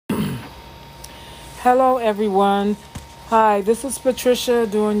Hello, everyone. Hi, this is Patricia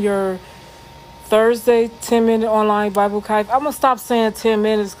doing your Thursday 10-minute online Bible Kife. I'm going to stop saying 10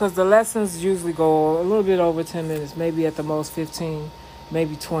 minutes because the lessons usually go a little bit over 10 minutes, maybe at the most 15,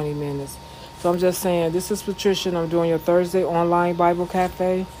 maybe 20 minutes. So I'm just saying, this is Patricia and I'm doing your Thursday online Bible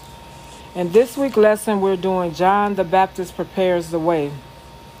Cafe. And this week's lesson, we're doing John the Baptist Prepares the Way.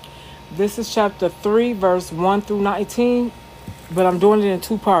 This is chapter 3, verse 1 through 19, but I'm doing it in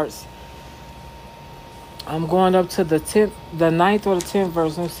two parts. I'm going up to the 9th or the 10th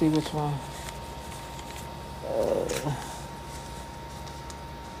verse. Let's see which one.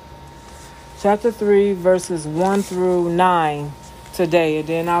 Chapter 3, verses 1 through 9 today. And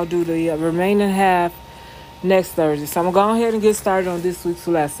then I'll do the remaining half next Thursday. So I'm going to go ahead and get started on this week's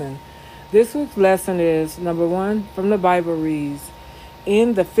lesson. This week's lesson is, number 1, from the Bible reads,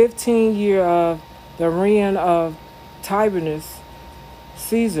 in the 15th year of the reign of Tiberius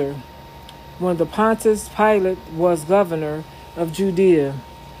Caesar, when the Pontius Pilate was governor of Judea,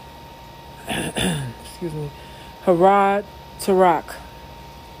 Herod Tetrarch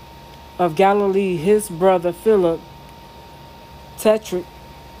of Galilee, his brother Philip, Tetrarch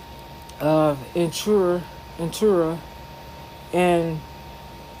of Iturea and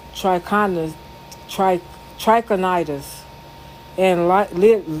Trachonitis, and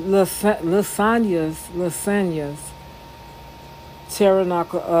Lysanias,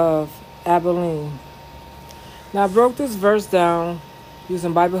 Tabernacle of Abilene. Now I broke this verse down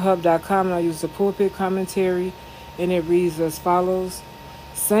using BibleHub.com, and I used the pulpit commentary, and it reads as follows.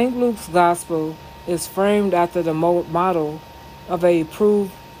 St. Luke's Gospel is framed after the model of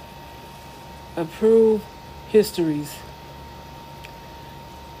approved histories.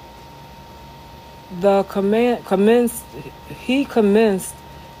 He commenced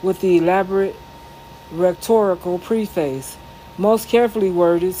with the elaborate rhetorical preface, most carefully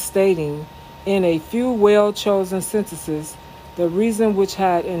worded, stating in a few well-chosen sentences the reason which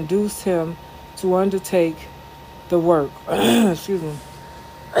had induced him to undertake the work. Excuse me.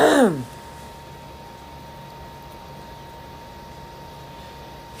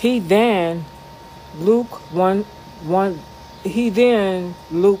 He then, Luke in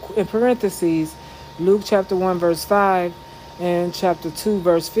parentheses, Luke chapter 1 verse 5 and chapter 2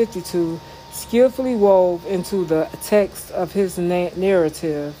 verse 52, skillfully wove into the text of his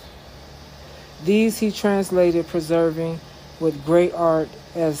narrative. These he translated, preserving with great art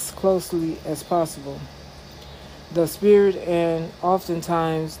as closely as possible the spirit and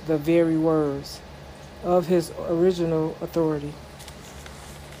oftentimes the very words of his original authority.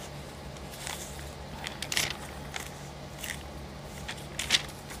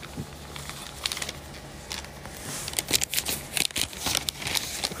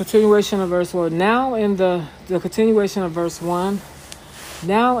 Continuation of verse 1. Now in the continuation of verse 1.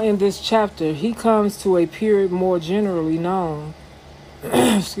 Now in this chapter, he comes to a period more generally known.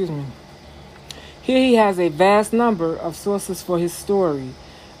 Excuse me. Here he has a vast number of sources for his story,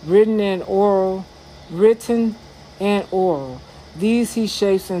 written and oral. These he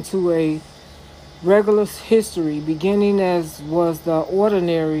shapes into a regular history, beginning as was the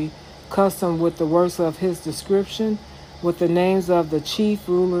ordinary custom with the works of his description, with the names of the chief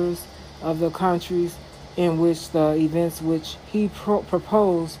rulers of the countries in which the events which he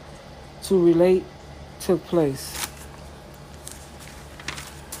proposed to relate took place.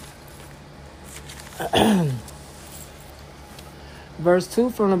 Verse 2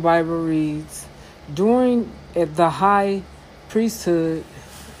 from the Bible reads, During the high priesthood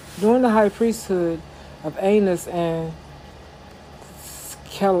of Annas and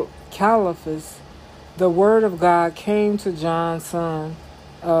Caiaphas, the word of God came to John, son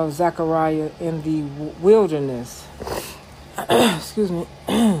of Zechariah, in the wilderness. Excuse me.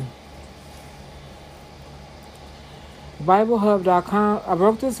 BibleHub.com. I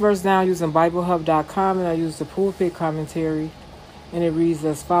broke this verse down using BibleHub.com, and I used the pulpit commentary, and it reads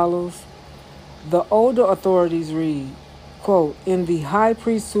as follows. The older authorities read, quote, in the high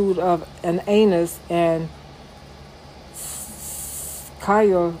priesthood of Annas and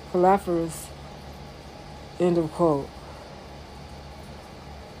Caiaphas, end of quote.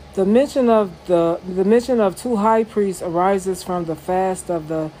 The mention of two high priests arises from the fast of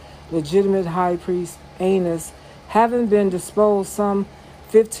the legitimate high priest Annas, having been disposed some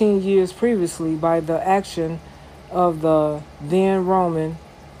 15 years previously by the action of the then Roman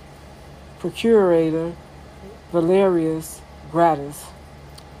procurator Valerius Gratus.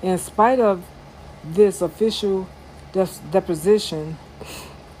 In spite of this official deposition,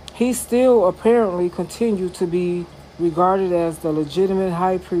 he still apparently continued to be regarded as the legitimate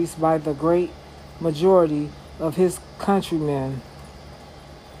high priest by the great majority of his countrymen.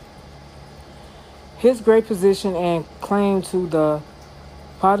 His great position and claim to the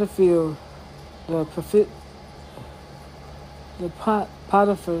Potiphar, the prophet, the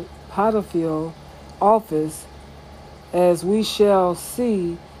Potiphar office, as we shall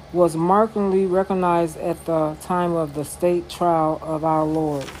see, was markedly recognized at the time of the state trial of our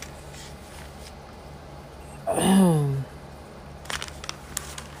Lord.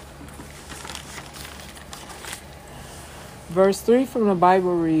 Verse 3 from the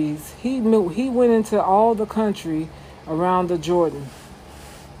Bible reads, He went into all the country around the Jordan,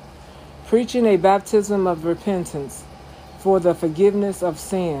 preaching a baptism of repentance for the forgiveness of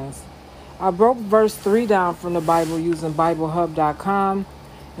sins. I broke verse 3 down from the Bible using BibleHub.com,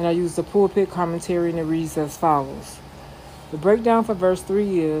 and I used the pulpit commentary, and it reads as follows. The breakdown for verse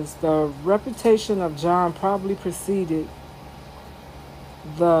 3 is, the reputation of John probably preceded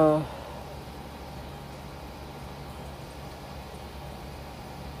the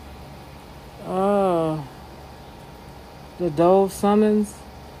dove summons.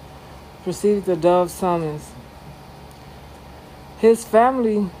 Preceded the dove summons. His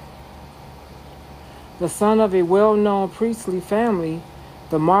family, the son of a well-known priestly family,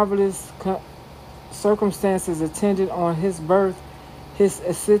 the marvelous circumstances attendant on his birth, his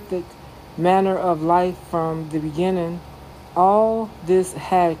ascetic manner of life from the beginning, all this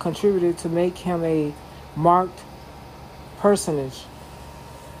had contributed to make him a marked personage.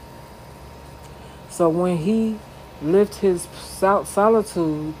 So when he lived his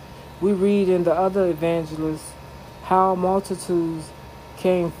solitude, we read in the other evangelists how multitudes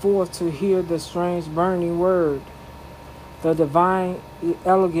came forth to hear the strange burning word, the divine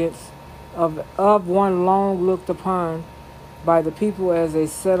elegance of one long looked upon by the people as a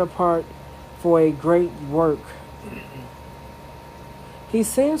set apart for a great work. He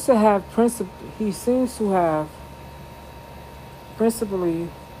seems to have principally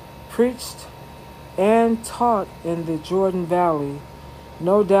preached and taught in the Jordan Valley,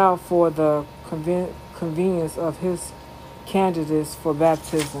 no doubt for the convenience of his candidates for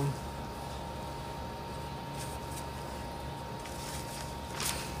baptism.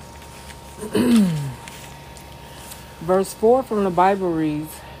 Verse 4 from the Bible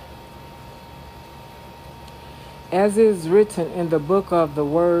reads, as is written in the book of the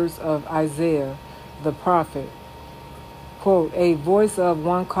words of Isaiah the prophet, quote, a voice of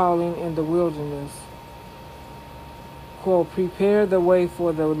one calling in the wilderness, quote, prepare the way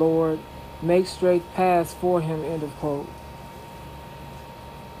for the Lord, make straight paths for him, end of quote.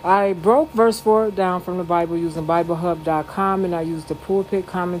 I broke verse 4 down from the Bible using BibleHub.com, and I used the pulpit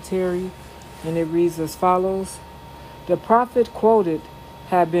commentary, and it reads as follows. The prophet quoted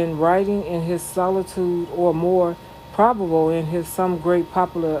had been writing in his solitude, or more probable in his some great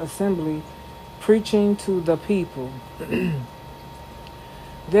popular assembly, preaching to the people.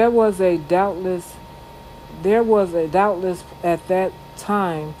 There was a doubtless at that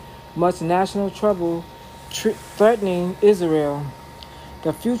time much national trouble threatening Israel.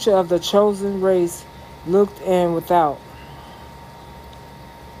 The future of the chosen race looked in without.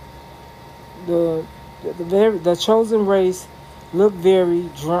 The chosen race looked very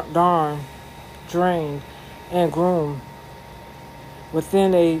drained and groomed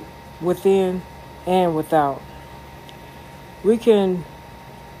within and without. We can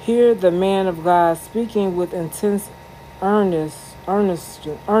hear the man of God speaking with intense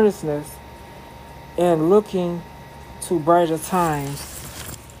earnestness and looking to brighter times.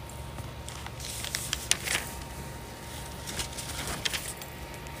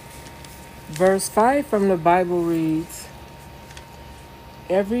 Verse 5 from the Bible reads,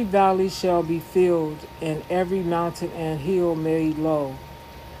 every valley shall be filled, and every mountain and hill made low.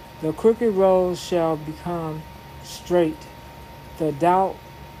 The crooked roads shall become straight, the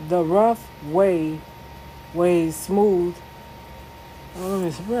rough ways smooth. I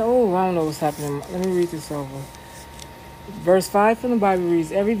don't know what's happening. Let me read this over. Verse 5 from the Bible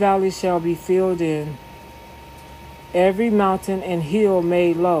reads, every valley shall be filled in, every mountain and hill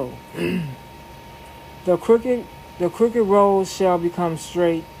made low. The crooked roads shall become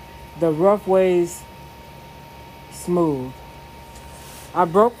straight, the rough ways smooth. I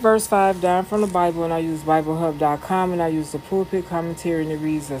broke verse 5 down from the Bible, and I used BibleHub.com, and I used the pulpit commentary, and it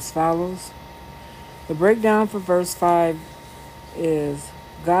reads as follows. The breakdown for verse 5 is,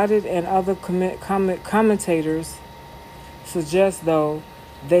 Goddard and other commentators suggest, though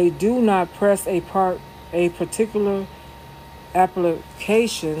they do not press a particular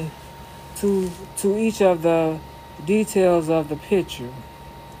application to each of the details of the picture.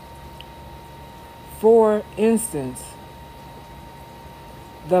 For instance,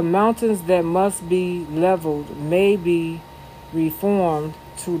 the mountains that must be leveled may be reformed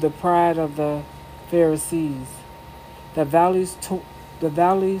to the pride of the Pharisees, the valleys to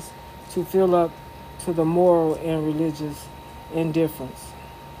fill up to the moral and religious indifference,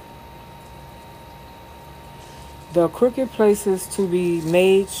 the crooked places to be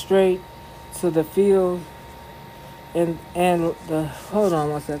made straight to the field, and the hold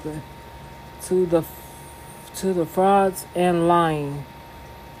on one second to the frauds and lying,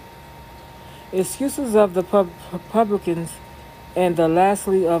 excuses of the publicans, and the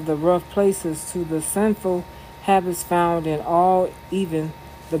lastly of the rough places to the sinful habits found in all, even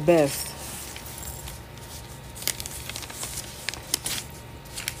the best.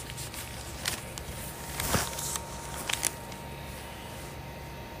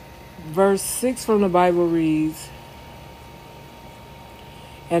 Verse 6 from the Bible reads,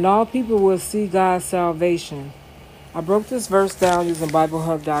 and all people will see God's salvation. I broke this verse down using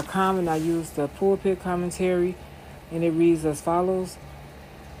BibleHub.com, and I used the pulpit commentary, and it reads as follows.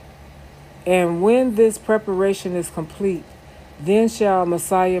 And when this preparation is complete, then shall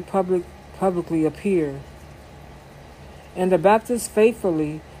Messiah publicly appear. And the Baptist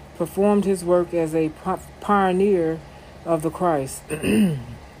faithfully performed his work as a pioneer of the Christ.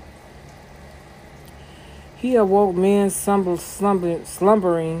 He awoke men's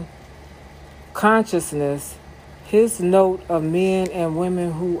slumbering consciousness, his note of men and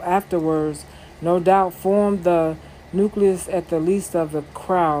women who afterwards no doubt formed the nucleus at the least of the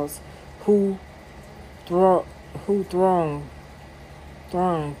crowds who thronged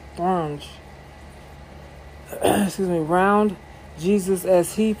round Jesus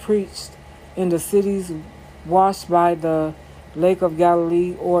as he preached in the cities washed by the Lake of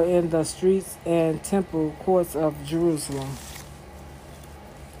Galilee, or in the streets and temple courts of Jerusalem.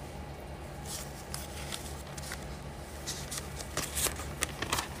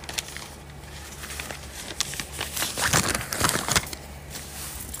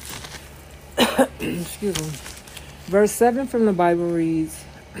 Excuse me. Verse 7 from the Bible reads,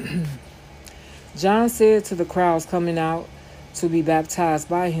 John said to the crowds coming out to be baptized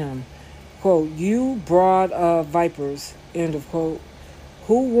by him, quote, you brood of vipers, end of quote.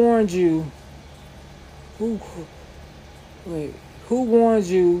 Who warned you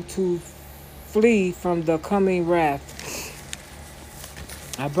to flee from the coming wrath?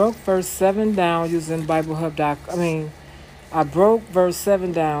 I broke verse 7 down using BibleHub.com. I broke verse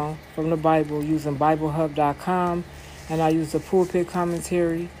 7 down from the Bible using BibleHub.com, and I used the pulpit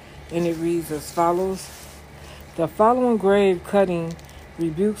commentary, and it reads as follows. The following grave cutting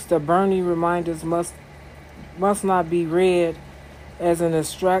rebukes the burning reminders must not be read as an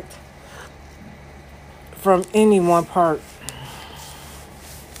extract from any one part.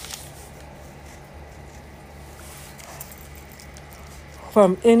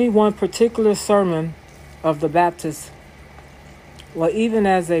 From any one particular sermon of the Baptist, or even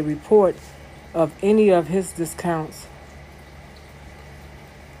as a report of any of his discourses,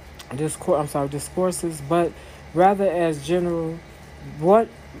 but rather as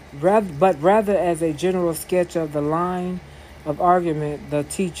a general sketch of the line of argument, the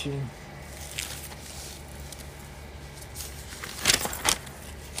teaching.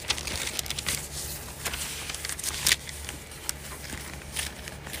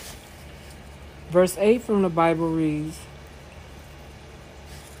 Verse 8 from the Bible reads,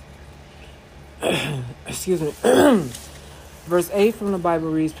 Verse 8 from the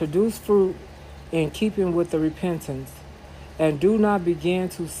Bible reads, produce fruit in keeping with the repentance, and do not begin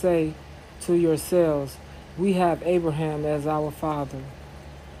to say to yourselves, we have Abraham as our father.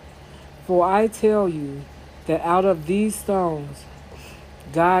 For I tell you that out of these stones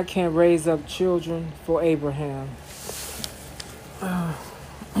God can raise up children for Abraham.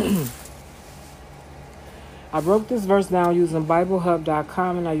 I broke this verse down using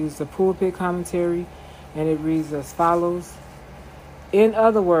BibleHub.com, and I used the pulpit commentary, and it reads as follows. In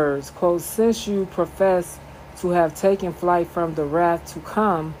other words, quote, since you profess to have taken flight from the wrath to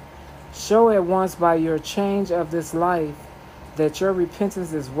come, show at once by your change of this life that your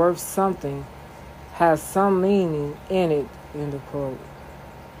repentance is worth something, has some meaning in it, end of quote.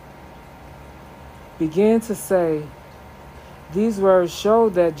 Begin to say, these words show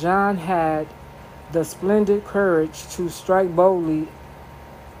that John had the splendid courage to strike boldly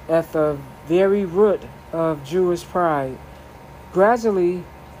at the very root of Jewish pride. Gradually,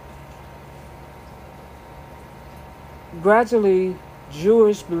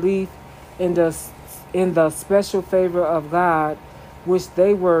 Jewish belief in the special favor of God, which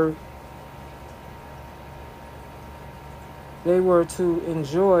they were to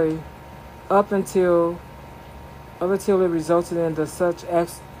enjoy up until it resulted in the such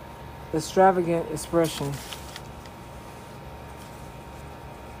extravagant expression.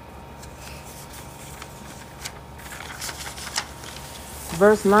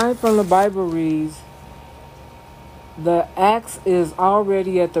 Verse 9 from the Bible reads, "The axe is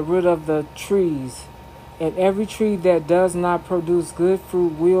already at the root of the trees, and every tree that does not produce good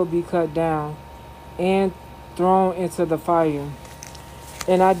fruit will be cut down and thrown into the fire."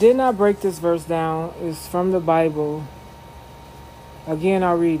 And I did not break this verse down. It's from the Bible. Again,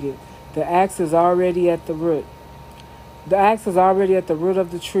 I'll read it. The axe is already at the root. The axe is already at the root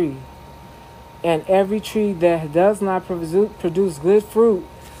of the tree, and every tree that does not produce good fruit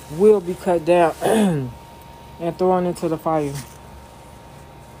will be cut down and thrown into the fire.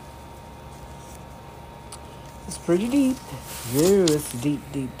 It's pretty deep. Yeah, it's deep,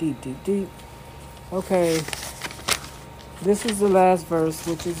 deep, deep, deep, deep. Okay. This is the last verse,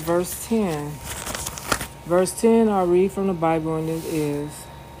 which is verse 10. Verse 10, I'll read from the Bible, and it is,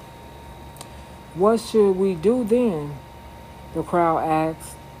 "What should we do then?" the crowd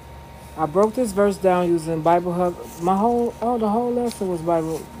asked. I broke this verse down using Bible Hub. The whole lesson was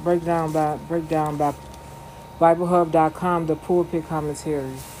Bible breakdown by BibleHub.com, the pulpit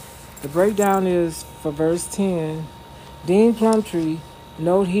commentary. The breakdown is for verse 10. Dean Plumtree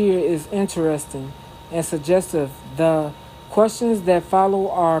note here is interesting and suggestive. The questions that follow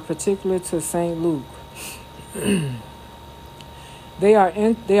are particular to St. Luke. They are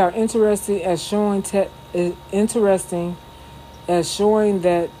interesting as showing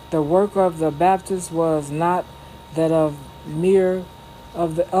that the work of the Baptist was not that of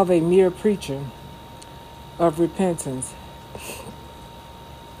a mere preacher of repentance.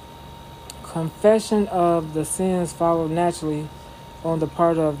 Confession of the sins followed naturally on the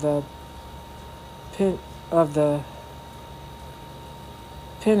part of the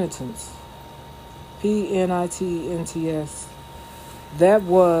penitents, penitents, that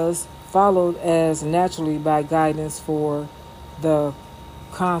was followed as naturally by guidance for the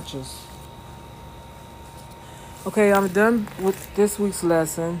conscious. Okay, I'm done with this week's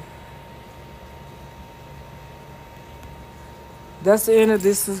lesson. That's the end of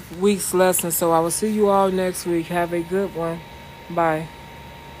this week's lesson, so I will see you all next week. Have a good one. Bye.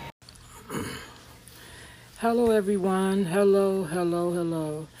 Hello, everyone. Hello, hello,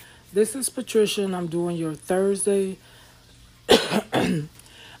 hello. This is Patricia, and I'm doing your Thursday.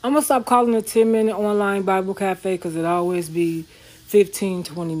 I'm going to stop calling it 10-minute online Bible cafe because it always be 15,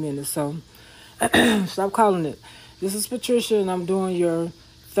 20 minutes. So stop calling it. This is Patricia, and I'm doing your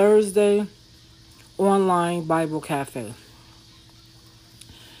Thursday online Bible cafe.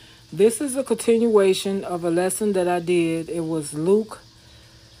 This is a continuation of a lesson that I did. It was Luke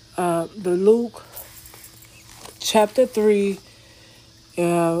chapter 3.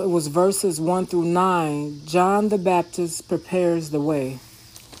 It was verses 1 through 9. John the Baptist prepares the way.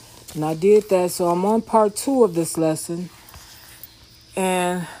 And I did that, so I'm on part 2 of this lesson.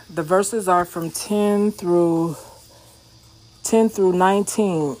 And the verses are from 10 through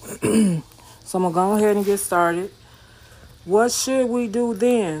 19. So I'm going to go ahead and get started. What should we do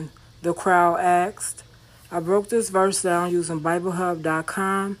then? The crowd asked. I broke this verse down using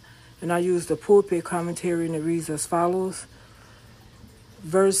BibleHub.com, and I used the pulpit commentary, and it reads as follows.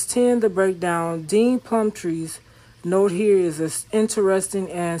 Verse 10, the breakdown. Dean Plumtree's note here is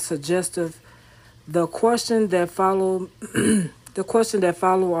interesting and suggestive. The question that follow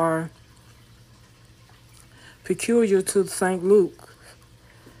are peculiar to St. Luke.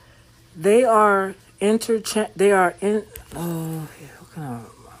 They are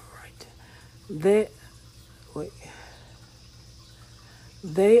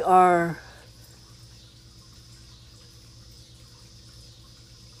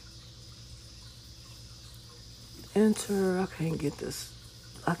I can't get this.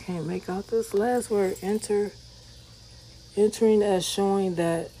 I can't make out this last word. Entering as showing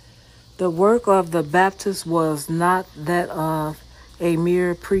that the work of the Baptist was not that of a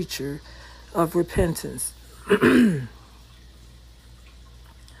mere preacher of repentance.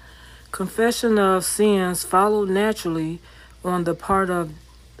 Confession of sins followed naturally on the part of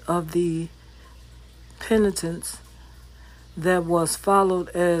the penitents, that was followed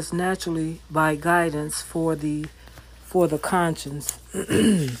as naturally by guidance for the conscience.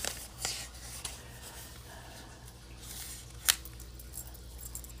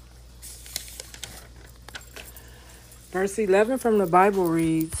 Verse 11 from the Bible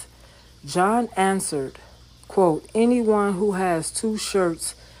reads, John answered, quote, anyone who has 2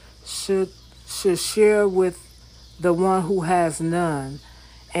 shirts should share with the one who has none,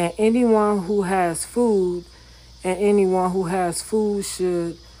 and anyone who has food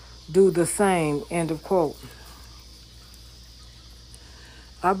should do the same, end of quote.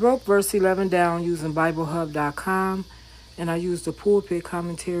 I broke verse 11 down using BibleHub.com, and I used the pulpit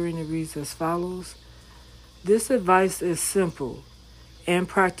commentary, and it reads as follows. This advice is simple and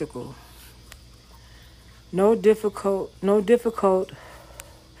practical. No difficult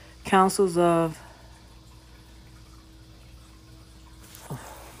counsels of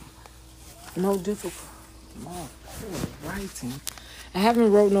no difficult writing. I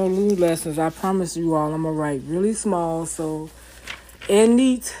haven't wrote no new lessons. I promise you all I'm gonna write really small and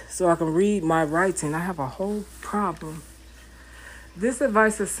neat so I can read my writing. I have a whole problem. This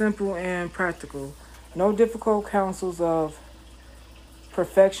advice is simple and practical. No difficult counsels of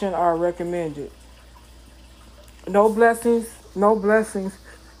perfection are recommended. No blessings, no blissness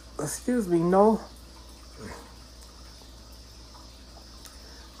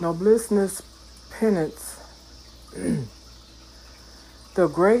penance. The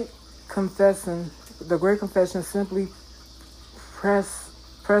great confession simply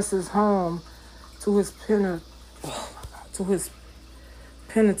presses home to his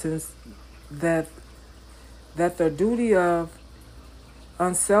penitence that the duty of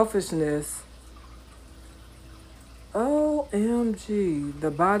unselfishness, OMG,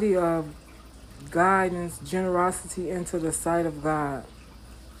 the body of guidance, generosity into the sight of God.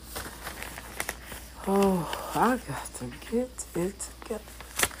 Oh, I got to get it together.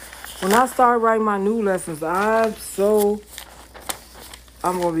 When I start writing my new lessons, I'm going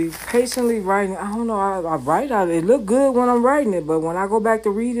to be patiently writing. I don't know, I write out. It look good when I'm writing it, but when I go back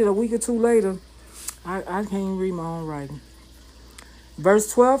to read it a week or two later, I can't even read my own writing.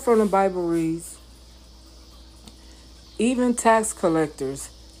 Verse 12 from the Bible reads, even tax collectors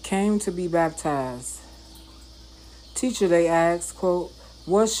came to be baptized. Teacher, they asked, quote,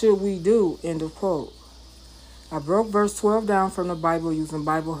 what should we do? End of quote. I broke verse 12 down from the Bible using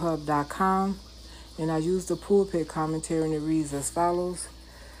BibleHub.com, and I used the pulpit commentary, and it reads as follows.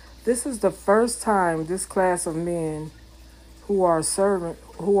 This is the first time this class of men who are several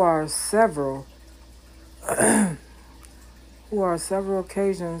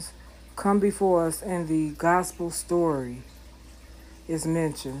occasions come before us in the gospel story is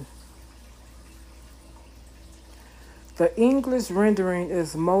mentioned. The English rendering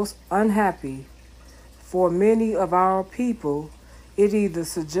is most unhappy. For many of our people, it either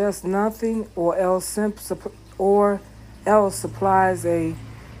suggests nothing or else supplies a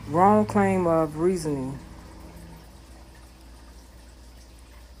wrong claim of reasoning.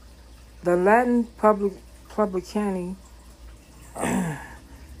 The Latin publicani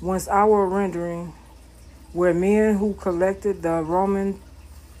once our rendering were men who collected the Roman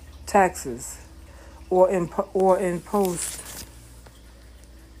taxes or imposed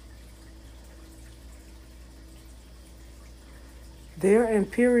their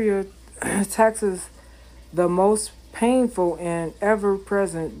imperial taxes, the most painful and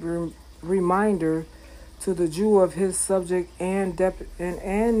ever-present reminder to the Jew of his subject and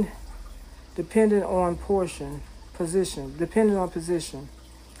dependent on position,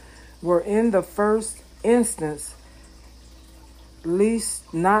 were in the first instance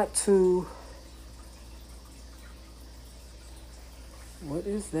least not to, what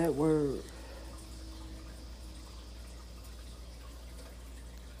is that word?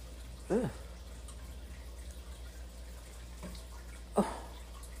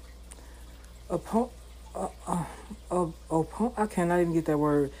 I cannot even get that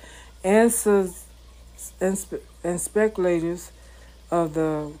word. Answers and speculators of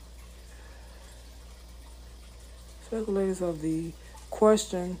the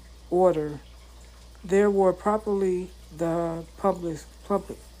question order. There were properly the publican.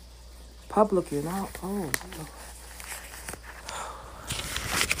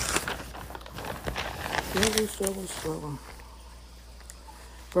 Struggle.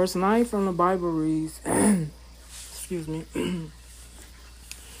 Verse 9 from the Bible reads, excuse me.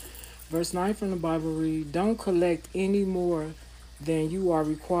 Verse 9 from the Bible reads, don't collect any more than you are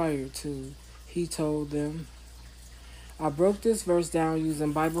required to, he told them. I broke this verse down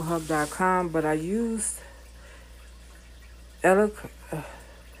using BibleHub.com, but I used Ellicott's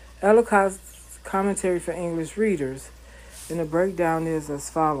commentary for English readers, and the breakdown is as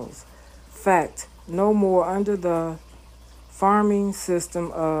follows. Fact, no more under the farming system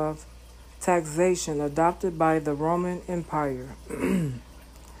of taxation adopted by the Roman Empire.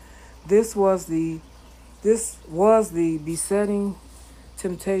 This was the besetting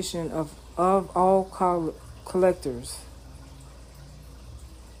temptation of all collectors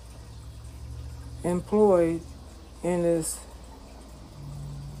employed in this,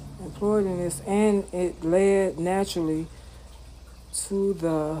 and it led naturally to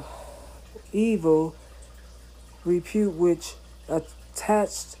the evil repute which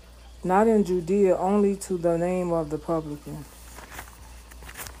attached not in Judea only to the name of the publican.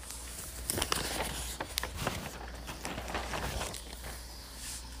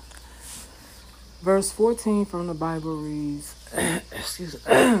 Verse 14 from the Bible reads, excuse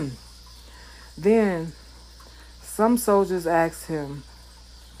me. Then some soldiers asked him,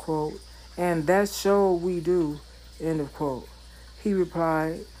 quote, "And that shall we do," end of quote. He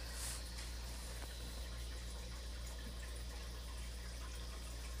replied,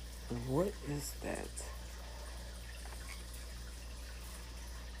 what is that?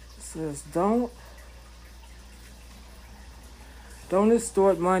 It says, don't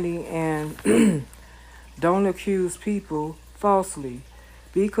extort money and don't accuse people falsely.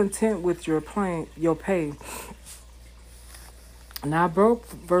 Be content with your pay. Now I broke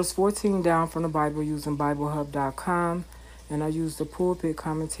verse 14 down from the Bible using BibleHub.com, and I used the pulpit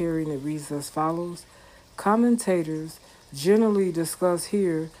commentary, and it reads as follows. Commentators generally discuss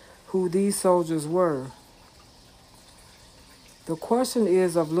here who these soldiers were. The question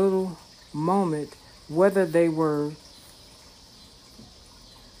is of little moment whether they were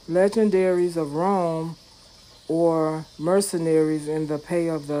legendaries of Rome or mercenaries in the pay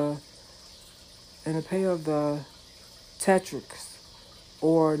of the tetrarchs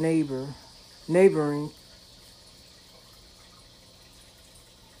or neighboring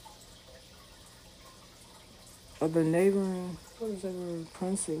what is that word?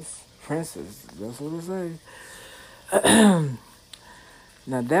 Princess, that's what it says.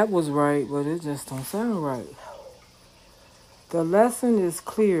 Now that was right, but it just don't sound right. The lesson is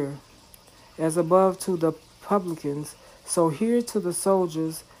clear, as above to the publicans, so here to the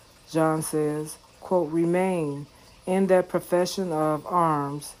soldiers. John says, quote, "Remain in that profession of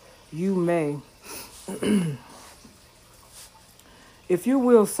arms you may, if you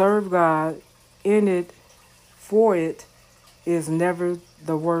will serve God in it, for it is never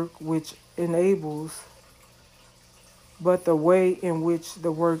the work which enables, but the way in which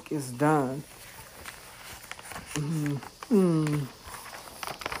the work is done."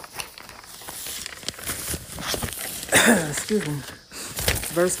 Excuse me.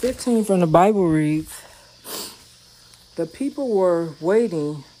 Verse 15 from the Bible reads, the people were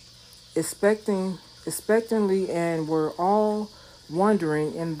waiting, expectantly, and were all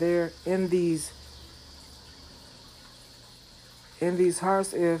wondering in their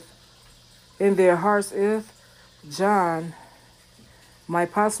hearts if John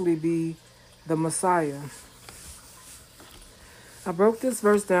might possibly be the Messiah. I broke this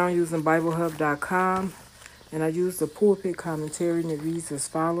verse down using BibleHub.com, and I used the pulpit commentary, and it reads as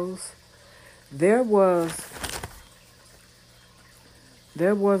follows. There was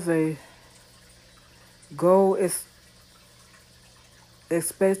a goal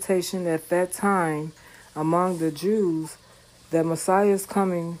expectation at that time among the Jews that Messiah's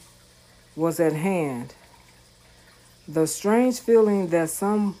coming was at hand. The strange feeling that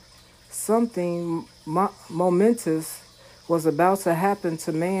something momentous was about to happen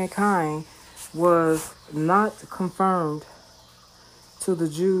to mankind was not confirmed to the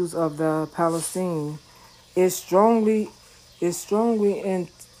Jews of the Palestine. It strongly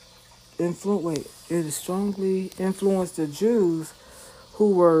influenced the Jews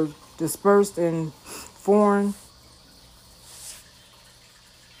who were dispersed in foreign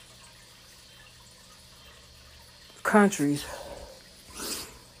countries,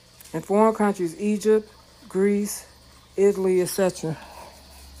 Egypt, Greece, Italy, etc.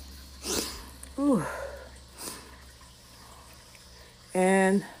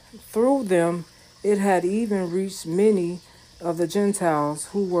 And through them, it had even reached many of the Gentiles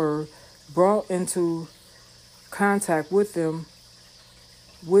who were brought into contact with them,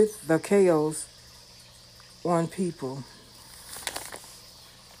 with the chaos on people.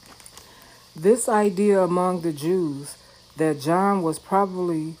 This idea among the Jews that John was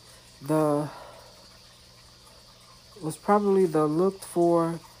probably the looked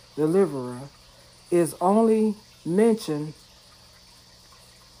for deliverer is only mentioned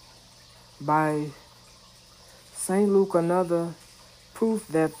by St. Luke, another proof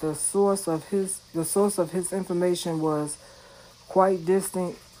that the source of his information was quite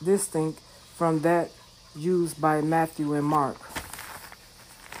distinct from that used by Matthew and Mark.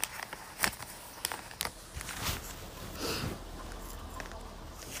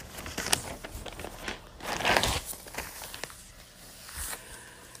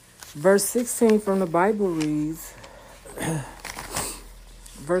 Verse 16 from the Bible reads,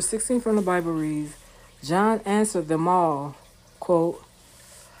 John answered them all, quote,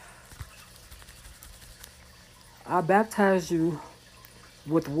 "I baptize you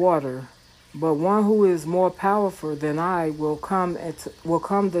with water, but one who is more powerful than I will come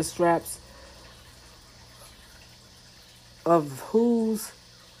the straps of whose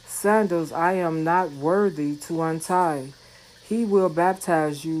sandals I am not worthy to untie. He will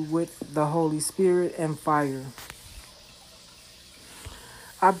baptize you with the Holy Spirit and fire.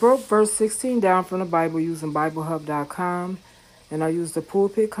 I broke verse 16 down from the Bible using BibleHub.com, and I used the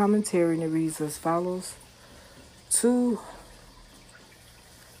pulpit commentary, and it reads as follows.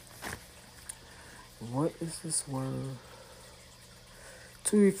 What is this word?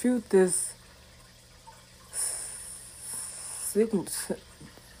 To refute this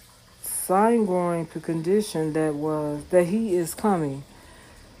sanguine condition that he is coming.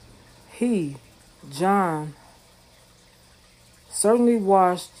 He, John, certainly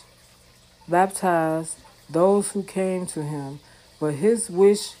baptized those who came to him, but his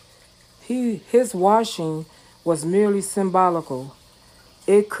washing was merely symbolical.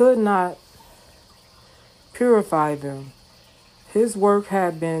 It could not purify them. His work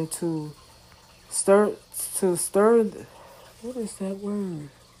had been to stir. What is that word?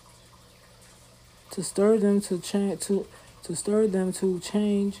 To stir them to change. To stir them to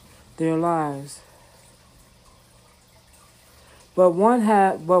change their lives. But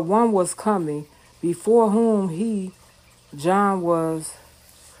one was coming, before whom he, John, was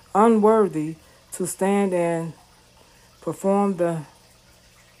unworthy to stand and perform the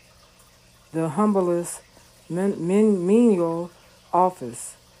humblest menial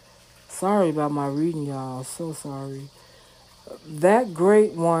office. Sorry about my reading, y'all. So sorry. That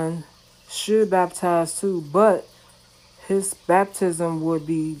great one should baptize too, but his baptism would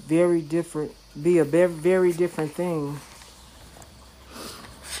be very different. Be a very different thing.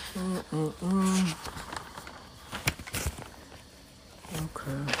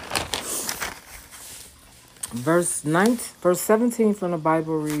 Okay. Verse 17 from the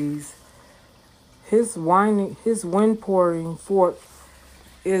Bible reads, his wind pouring forth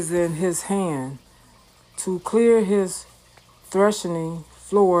is in his hand to clear his threshing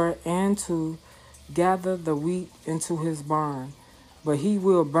floor and to gather the wheat into his barn. But he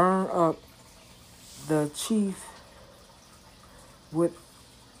will burn up the chief with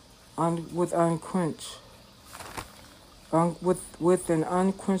an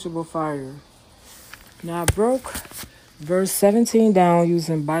unquenchable fire. Now I broke verse 17 down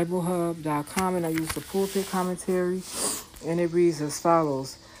using BibleHub.com, and I used the pulpit commentary, and it reads as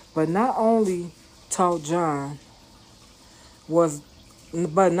follows. But not only taught John was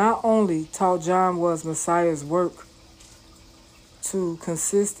Messiah's work to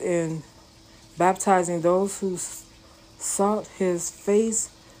consist in baptizing those who sought his face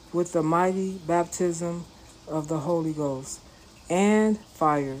with the mighty baptism of the Holy Ghost and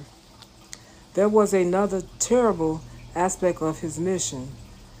fire. There was another terrible aspect of his mission: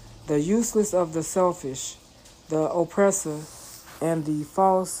 the useless of the selfish, the oppressor, and the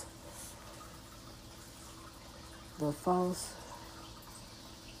false.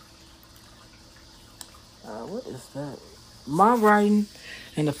 What is that? My writing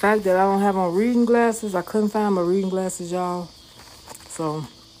and the fact that I don't have on reading glasses, I couldn't find my reading glasses, y'all. So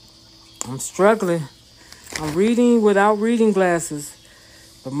I'm struggling. I'm reading without reading glasses,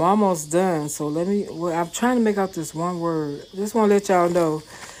 but I'm almost done. So I'm trying to make out this one word. Just want to let y'all know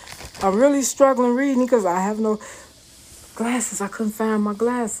I'm really struggling reading because I have no glasses. I couldn't find my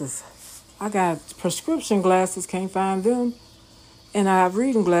glasses. I got prescription glasses, can't find them. And I have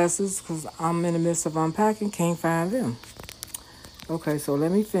reading glasses because I'm in the midst of unpacking, can't find them. Okay, so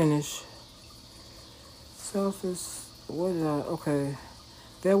let me finish. Okay.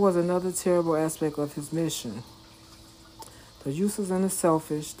 There was another terrible aspect of his mission: the useless and the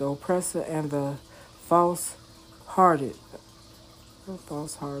selfish, the oppressor and the false-hearted.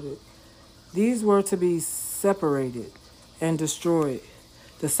 These were to be separated and destroyed.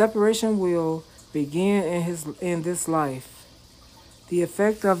 The separation will begin in this life. The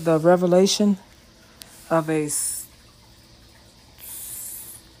effect of the revelation of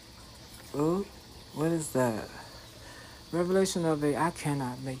what is that? Revelation of a, I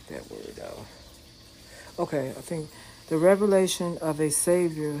cannot make that word out. Okay, I think the revelation of a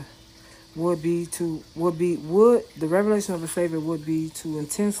Savior would be to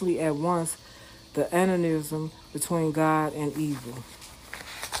intensely at once the antagonism between God and evil.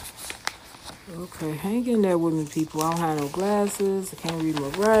 Okay, hang in there with me, people. I don't have no glasses. I can't read my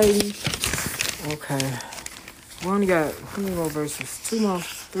writing. Okay. We only got how many more verses? Two more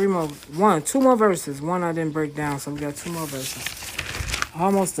verses. One I didn't break down, so we got 2 more verses.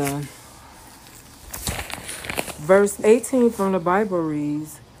 Almost done. Verse 18 from the Bible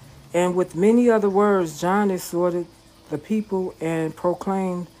reads, and with many other words, John exhorted the people and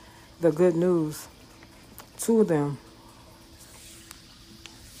proclaimed the good news to them.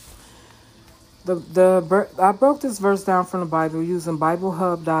 I broke this verse down from the Bible using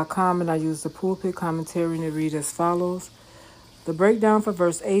BibleHub.com, and I used the pulpit commentary, and it reads as follows. The breakdown for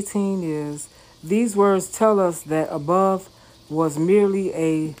verse 18 is, these words tell us that above was merely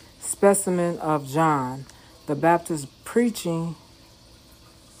a specimen of John the Baptist preaching,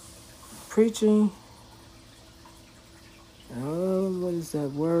 what is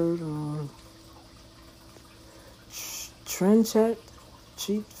that word? Trenchet,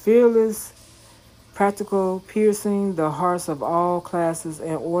 cheap, fearless, practical, piercing the hearts of all classes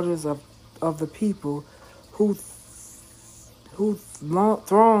and orders of the people who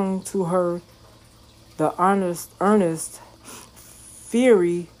throng to her the earnest,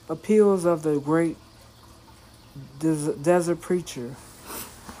 fiery appeals of the great desert preacher.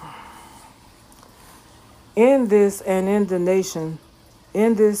 In this and in the nation,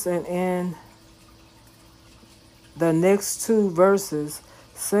 in this and in the next two verses,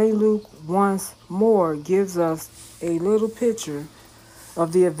 St. Luke once more gives us a little picture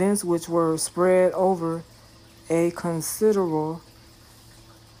of the events which were spread over a considerable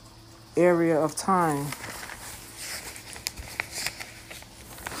area of time.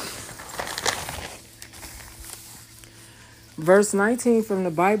 Verse 19 from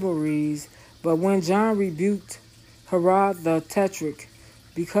the Bible reads, but when John rebuked Herod the Tetrarch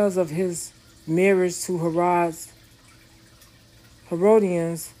because of his marriage to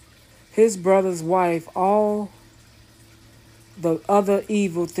Herodians, his brother's wife, all the other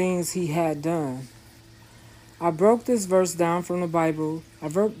evil things he had done. I broke this verse down from the Bible. I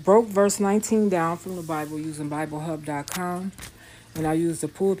broke verse 19 down from the Bible using BibleHub.com, and I used the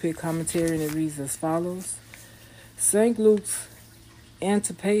pulpit commentary, and it reads as follows. St. Luke's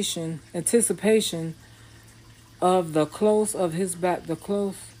anticipation of the close of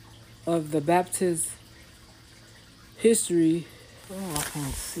the Baptist history. Oh, I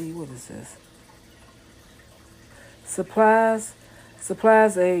can't see. What is this? Supplies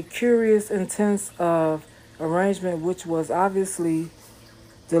a curious instance of arrangement which was obviously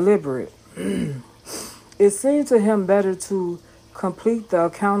deliberate. It seemed to him better to complete the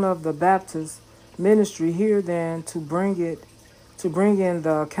account of the Baptist ministry here than to bring in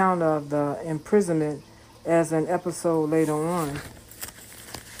the account of the imprisonment as an episode later on.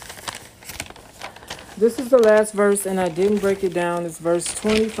 This is the last verse, and I didn't break it down. It's verse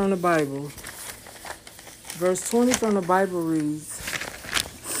 20 from the Bible. Verse 20 from the Bible reads,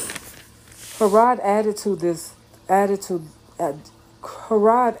 Herod added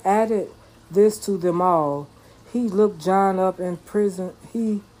this to them all. He locked John up in prison.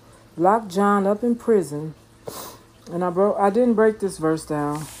 And I didn't break this verse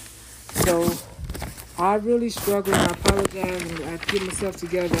down. So I really struggle, and I apologize, and I get myself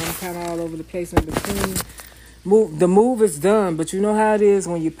together. I'm kind of all over the place in between. The move is done, but you know how it is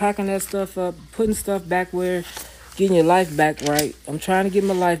when you're packing that stuff up, putting stuff back where, getting your life back right. I'm trying to get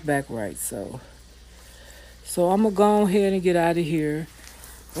my life back right, so I'm going to go ahead and get out of here.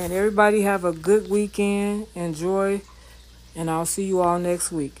 And everybody have a good weekend. Enjoy, and I'll see you all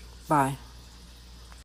next week. Bye.